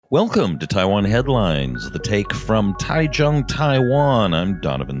Welcome to Taiwan Headlines, the take from Taichung, Taiwan. I'm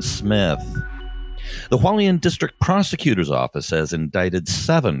Donovan Smith. The Hualien District Prosecutor's Office has indicted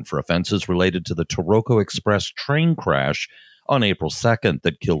 7 for offenses related to the Taroko Express train crash on April 2nd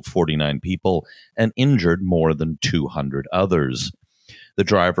that killed 49 people and injured more than 200 others. The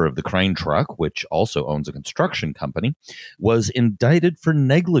driver of the crane truck, which also owns a construction company, was indicted for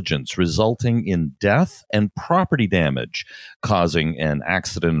negligence resulting in death and property damage, causing an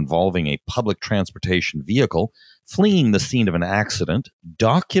accident involving a public transportation vehicle, fleeing the scene of an accident,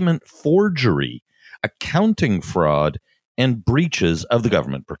 document forgery, accounting fraud, and breaches of the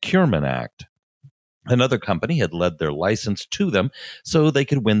Government Procurement Act. Another company had led their license to them so they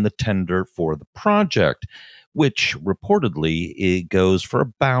could win the tender for the project, which reportedly it goes for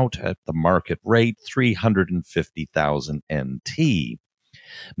about, at the market rate, 350,000 NT.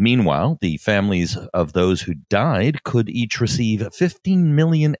 Meanwhile, the families of those who died could each receive 15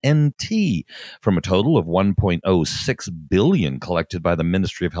 million NT from a total of 1.06 billion collected by the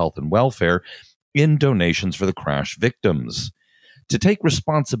Ministry of Health and Welfare in donations for the crash victims. To take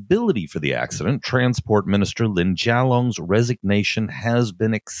responsibility for the accident, Transport Minister Lin Jialong's resignation has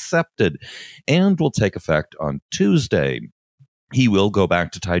been accepted and will take effect on Tuesday. He will go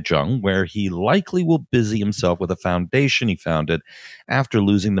back to Taichung, where he likely will busy himself with a foundation he founded after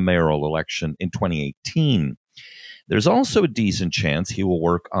losing the mayoral election in 2018. There's also a decent chance he will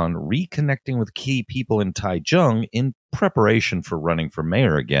work on reconnecting with key people in Taichung in preparation for running for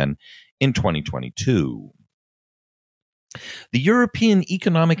mayor again in 2022. The European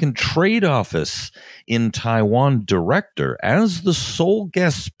Economic and Trade Office in Taiwan director as the sole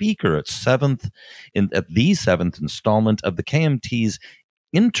guest speaker at the seventh installment of the KMT's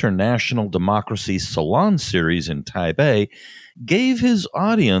International Democracy Salon Series in Taipei gave his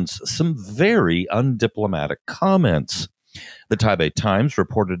audience some very undiplomatic comments. The Taipei Times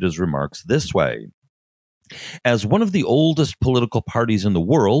reported his remarks this way. As one of the oldest political parties in the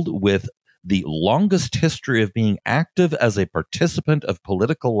world, with the longest history of being active as a participant of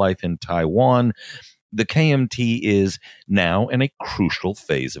political life in Taiwan, the KMT is now in a crucial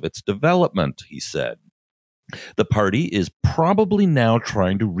phase of its development, he said. The party is probably now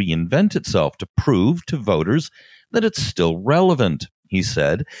trying to reinvent itself to prove to voters that it's still relevant, he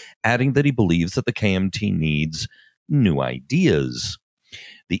said, adding that he believes that the KMT needs new ideas.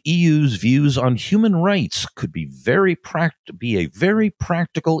 The EU's views on human rights could be a very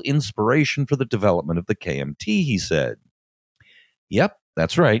practical inspiration for the development of the KMT, he said. Yep,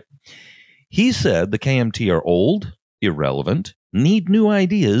 that's right. He said the KMT are old, irrelevant, need new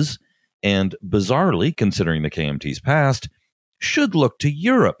ideas, and bizarrely, considering the KMT's past, should look to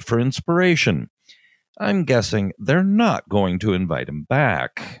Europe for inspiration. I'm guessing they're not going to invite him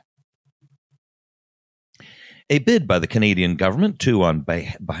back. A bid by the Canadian government on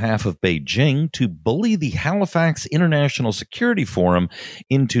behalf of Beijing to bully the Halifax International Security Forum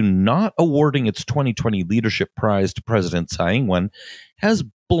into not awarding its 2020 Leadership Prize to President Tsai Ing-wen has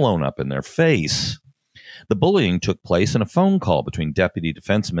blown up in their face. The bullying took place in a phone call between Deputy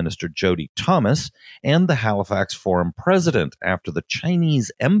Defense Minister Jody Thomas and the Halifax Forum president after the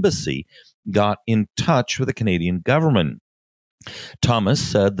Chinese embassy got in touch with the Canadian government. Thomas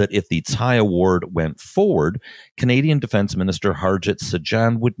said that if the Tsai Award went forward, Canadian Defense Minister Harjit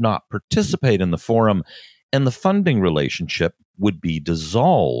Sajjan would not participate in the forum, and the funding relationship would be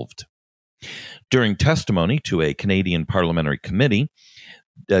dissolved. During testimony to a Canadian parliamentary committee,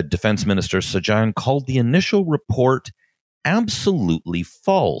 Defense Minister Sajjan called the initial report absolutely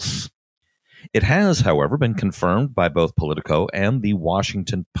false. It has, however, been confirmed by both Politico and the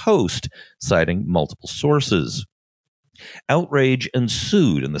Washington Post, citing multiple sources. Outrage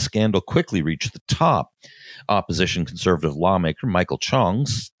ensued, and the scandal quickly reached the top. Opposition Conservative lawmaker Michael Chong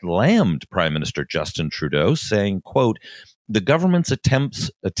slammed Prime Minister Justin Trudeau, saying, quote, "The government's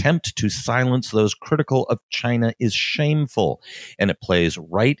attempt to silence those critical of China is shameful, and it plays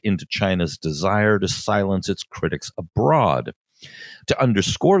right into China's desire to silence its critics abroad." To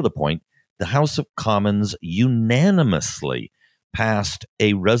underscore the point, the House of Commons unanimously passed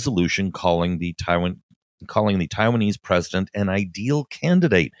a resolution calling the Taiwanese president an ideal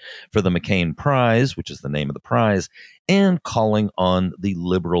candidate for the McCain Prize, which is the name of the prize, and calling on the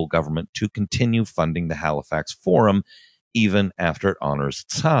Liberal government to continue funding the Halifax Forum even after it honors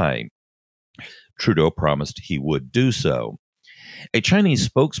Tsai. Trudeau promised he would do so. A Chinese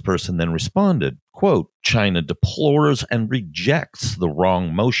spokesperson then responded, quote, "China deplores and rejects the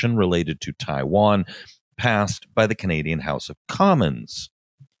wrong motion related to Taiwan passed by the Canadian House of Commons."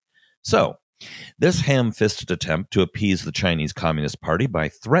 So, this ham-fisted attempt to appease the Chinese Communist Party by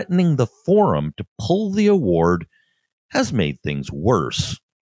threatening the forum to pull the award has made things worse.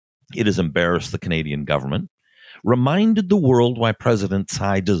 It has embarrassed the Canadian government, reminded the world why President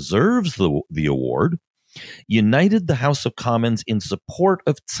Tsai deserves the award, united the House of Commons in support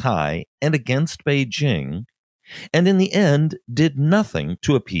of Tsai and against Beijing, and in the end did nothing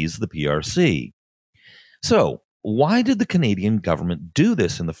to appease the PRC. So, why did the Canadian government do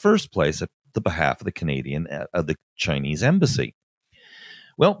this in the first place at the behalf of the Chinese embassy?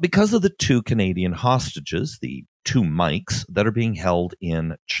 Well, because of the 2 Canadian hostages, the 2 Mikes that are being held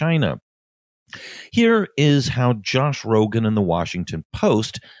in China. Here is how Josh Rogan in the Washington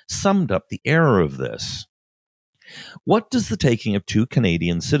Post summed up the error of this. What does the taking of 2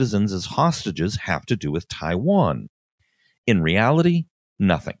 Canadian citizens as hostages have to do with Taiwan? In reality,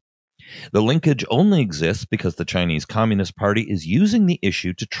 nothing. The linkage only exists because the Chinese Communist Party is using the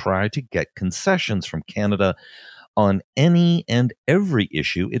issue to try to get concessions from Canada on any and every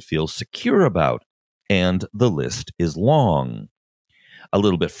issue it feels secure about, and the list is long. A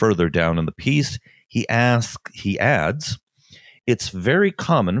little bit further down in the piece, he adds, it's very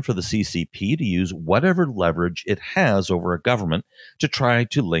common for the CCP to use whatever leverage it has over a government to try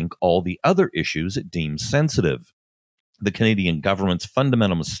to link all the other issues it deems sensitive. The Canadian government's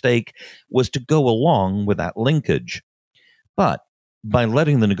fundamental mistake was to go along with that linkage. But by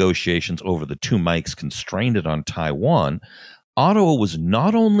letting the negotiations over the 2 Mikes constrain it on Taiwan, Ottawa was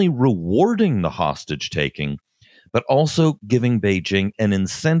not only rewarding the hostage taking, but also giving Beijing an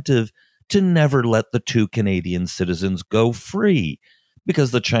incentive to never let the 2 Canadian citizens go free,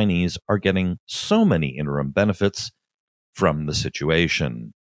 because the Chinese are getting so many interim benefits from the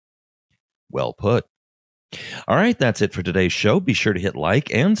situation. Well put. All right, that's it for today's show. Be sure to hit like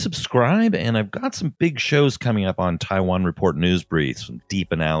and subscribe, and I've got some big shows coming up on Taiwan Report News Brief, some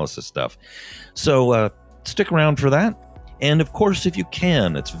deep analysis stuff. So stick around for that. And of course, if you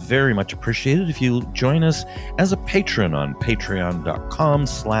can, it's very much appreciated if you join us as a patron on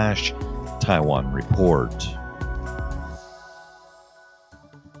patreon.com/Taiwan Report.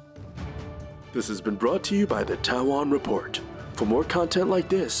 This has been brought to you by the Taiwan Report. For more content like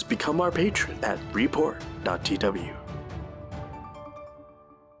this, become our patron at report.tw.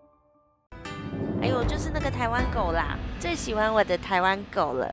 哎呦，就是那个台湾狗啦，最喜欢我的台湾狗了。